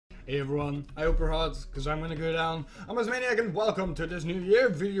Hey everyone, I hope you're hot, because I'm gonna go down. I'm Icemaniak and welcome to this new year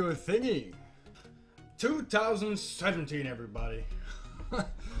video thingy. 2017 everybody.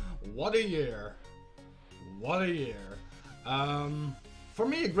 What a year. What a year. For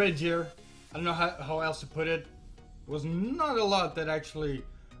me a great year. I don't know how else to put it. It was not a lot that actually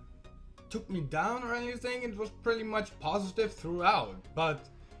took me down or anything. It was pretty much positive throughout. But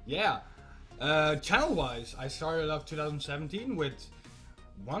yeah, channel wise I started off 2017 with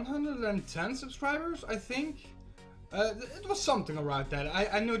 110 subscribers, I think. It was something around that.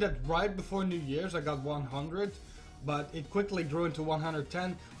 I knew that right before New Year's I got 100, but it quickly grew into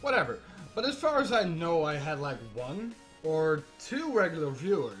 110, whatever. But as far as I know, I had like 1 or 2 regular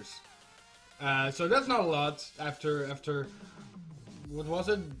viewers. So that's not a lot after what was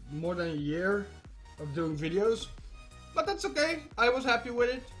it, more than a year of doing videos. But that's okay, I was happy with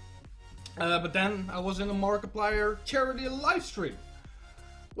it. But then I was in a Markiplier charity live stream,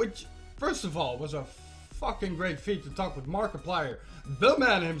 which first of all was a fucking great feat to talk with Markiplier, the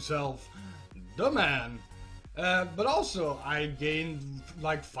man himself, the man. But also I gained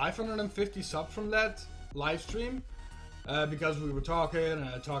like 550 subs from that live stream, because we were talking and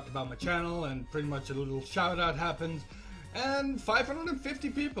I talked about my channel and pretty much a little shout out happened, and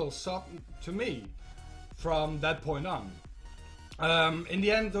 550 people subbed to me from that point on. In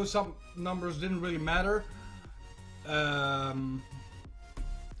the end those sub numbers didn't really matter,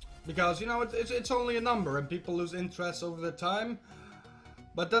 because, you know, it's only a number and people lose interest over the time.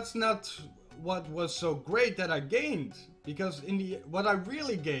 But that's not what was so great that I gained, because what I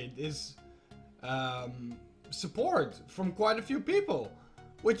really gained is support from quite a few people,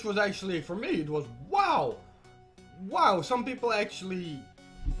 which was actually, for me, it was wow, some people actually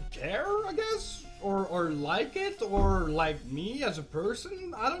care, I guess, or like it, or like me as a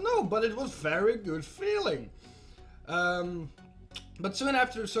person, I don't know, but it was very good feeling. But soon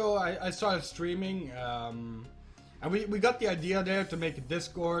after, so I started streaming, and we got the idea there to make a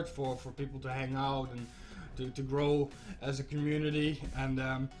Discord for people to hang out and to grow as a community,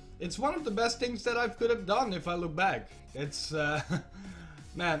 and it's one of the best things that I could have done if I look back. It's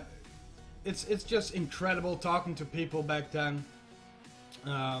man, it's just incredible talking to people back then.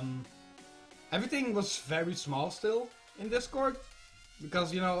 Everything was very small still in Discord,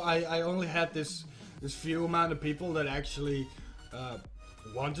 because, you know, I only had this few amount of people that actually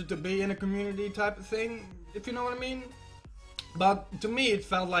wanted to be in a community type of thing, if you know what I mean. But to me it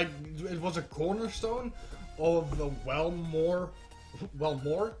felt like it was a cornerstone of a more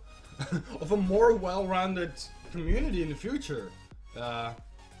well-rounded community in the future,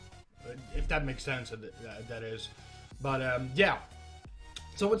 if that makes sense, that is. But yeah,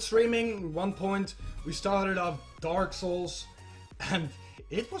 so with streaming, at one point we started off Dark Souls, and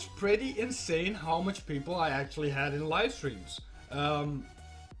it was pretty insane how much people I actually had in live streams.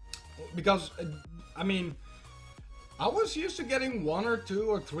 Because, I mean, I was used to getting 1 or 2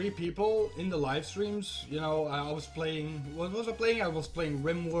 or 3 people in the live streams. You know, I was playing, what was I playing? I was playing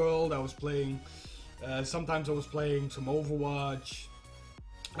RimWorld, I was playing, sometimes I was playing some Overwatch.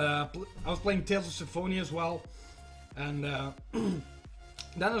 I was playing Tales of Symphonia as well. And then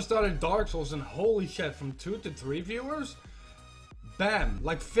I started Dark Souls, and holy shit, from 2 to 3 viewers, bam,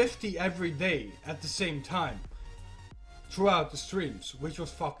 like 50 every day at the same time throughout the streams, which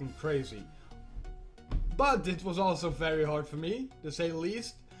was fucking crazy. But it was also very hard for me, to say the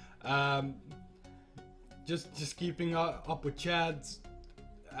least. Just keeping up with chat,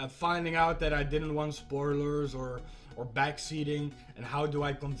 finding out that I didn't want spoilers or backseating, and how do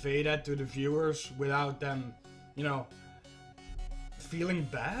I convey that to the viewers without them, you know, feeling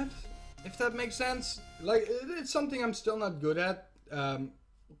bad, if that makes sense. Like, it's something I'm still not good at.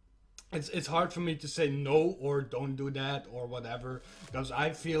 It's hard for me to say no or don't do that or whatever, because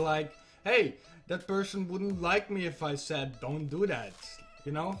I feel like, hey, that person wouldn't like me if I said don't do that,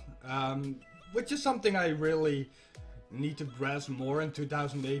 you know? Which is something I really need to grasp more in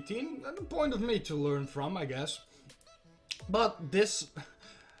 2018, and a point of me to learn from, I guess. But this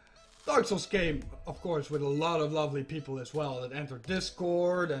Dark Souls came, of course, with a lot of lovely people as well that entered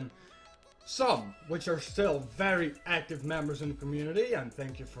Discord, and some which are still very active members in the community, and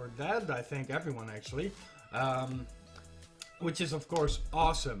thank you for that. I thank everyone actually, which is of course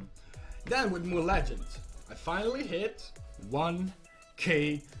awesome. Then with Mobile Legends, I finally hit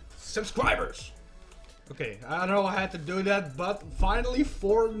 1K subscribers. Okay, I don't know how I had to do that, but finally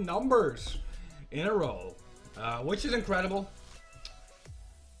 4 numbers in a row, which is incredible.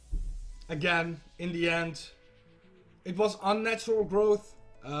 Again, in the end, it was unnatural growth.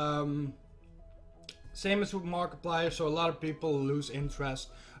 Same as with Markiplier, so a lot of people lose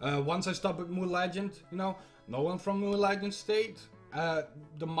interest. Once I stopped with Mobile Legends, you know, no one from Mobile Legends stayed.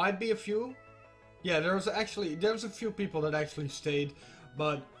 There might be a few. Yeah, there's a few people that actually stayed,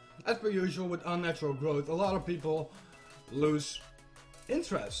 but as per usual with unnatural growth, a lot of people lose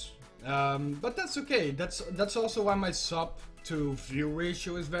interest. But that's okay. That's also why my sub to view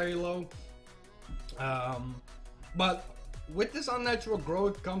ratio is very low. But with this unnatural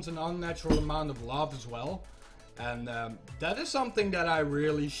growth comes an unnatural amount of love as well, and that is something that I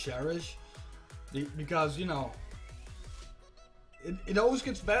really cherish, because you know, it always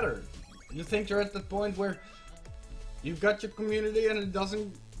gets better. You think you're at that point where you've got your community and it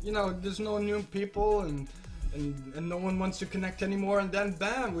doesn't, you know, there's no new people and no one wants to connect anymore, and then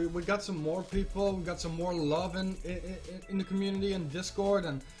bam, we got some more people, we got some more love in the community and Discord,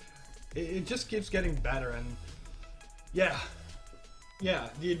 and it just keeps getting better. And yeah,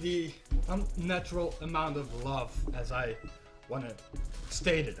 the unnatural amount of love, as I want to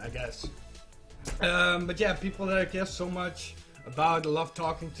state it, I guess. But yeah, people that I care so much about, love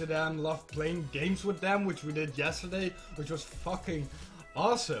talking to them, love playing games with them, which we did yesterday, which was fucking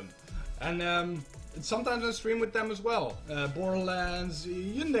awesome. And sometimes I stream with them as well. Borderlands,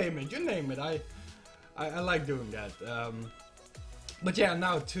 you name it. I like doing that. But yeah,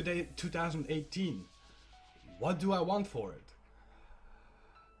 now today, 2018. What do I want for it?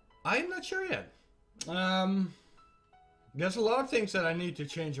 I'm not sure yet. There's a lot of things that I need to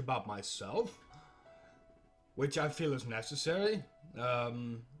change about myself, which I feel is necessary.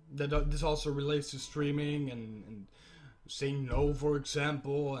 This also relates to streaming and saying no, for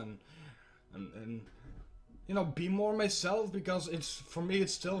example, and you know, be more myself, because for me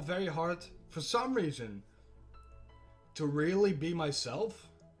it's still very hard for some reason to really be myself.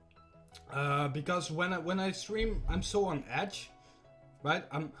 Because when I stream, I'm so on edge, right?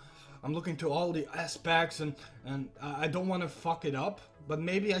 I'm looking to all the aspects, and I don't want to fuck it up. But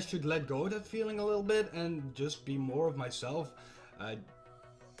maybe I should let go of that feeling a little bit and just be more of myself.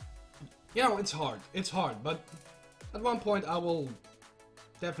 You know, it's hard. It's hard, but at one point I will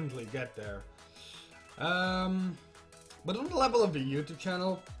definitely get there. But on the level of the YouTube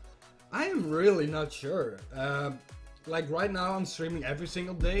channel, I am really not sure. Like right now I'm streaming every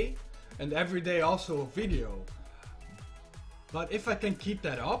single day, and every day also a video. But if I can keep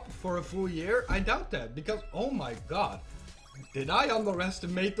that up for a full year, I doubt that, because oh my god, did I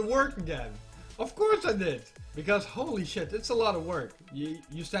underestimate the work again? Of course I did, because holy shit, it's a lot of work.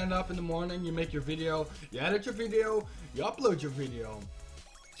 You stand up in the morning, you make your video, you edit your video, you upload your video,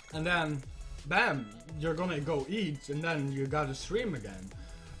 and then bam, you're gonna go eat, and then you gotta stream again.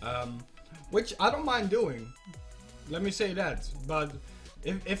 Which I don't mind doing, let me say that. But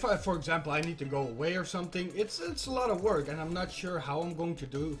if I, for example, I need to go away or something, it's a lot of work, and I'm not sure how I'm going to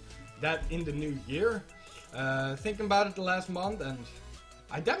do that in the new year. Thinking about it the last month, and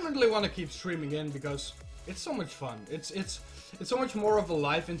I definitely want to keep streaming in, because it's so much fun. It's so much more of a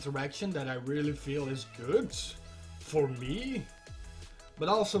live interaction that I really feel is good for me, but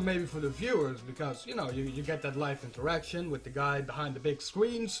also maybe for the viewers, because you know, you get that live interaction with the guy behind the big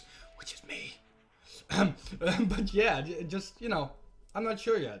screens, which is me. But yeah, just, you know, I'm not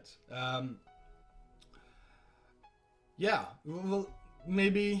sure yet. Yeah, well,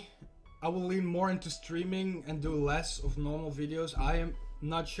 maybe I will lean more into streaming and do less of normal videos. I am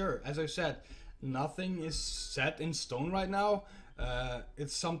not sure. As I said, nothing is set in stone right now.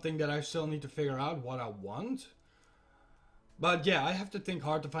 It's something that I still need to figure out what I want. But yeah, I have to think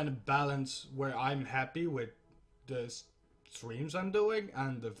hard to find a balance where I'm happy with the streams I'm doing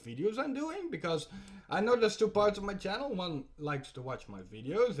and the videos I'm doing, because I know there's two parts of my channel. One likes to watch my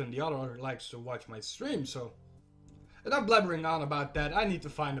videos and the other likes to watch my streams. So enough blabbering on about that. I need to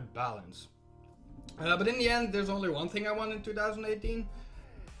find a balance. But in the end, there's only one thing I want in 2018,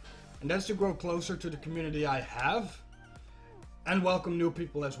 and that's to grow closer to the community I have and welcome new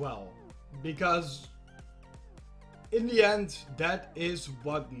people as well, because in the end, that is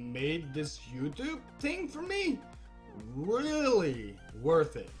what made this YouTube thing for me really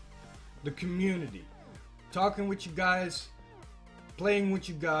worth it. The community, talking with you guys, playing with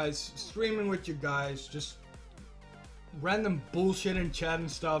you guys, streaming with you guys, just random bullshit in chat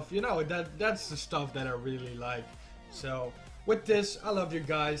and stuff. You know, that's the stuff that I really like. So with this, I love you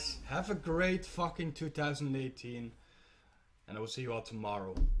guys. Have a great fucking 2018, and I will see you all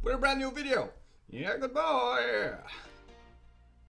tomorrow with a brand new video. Yeah, goodbye.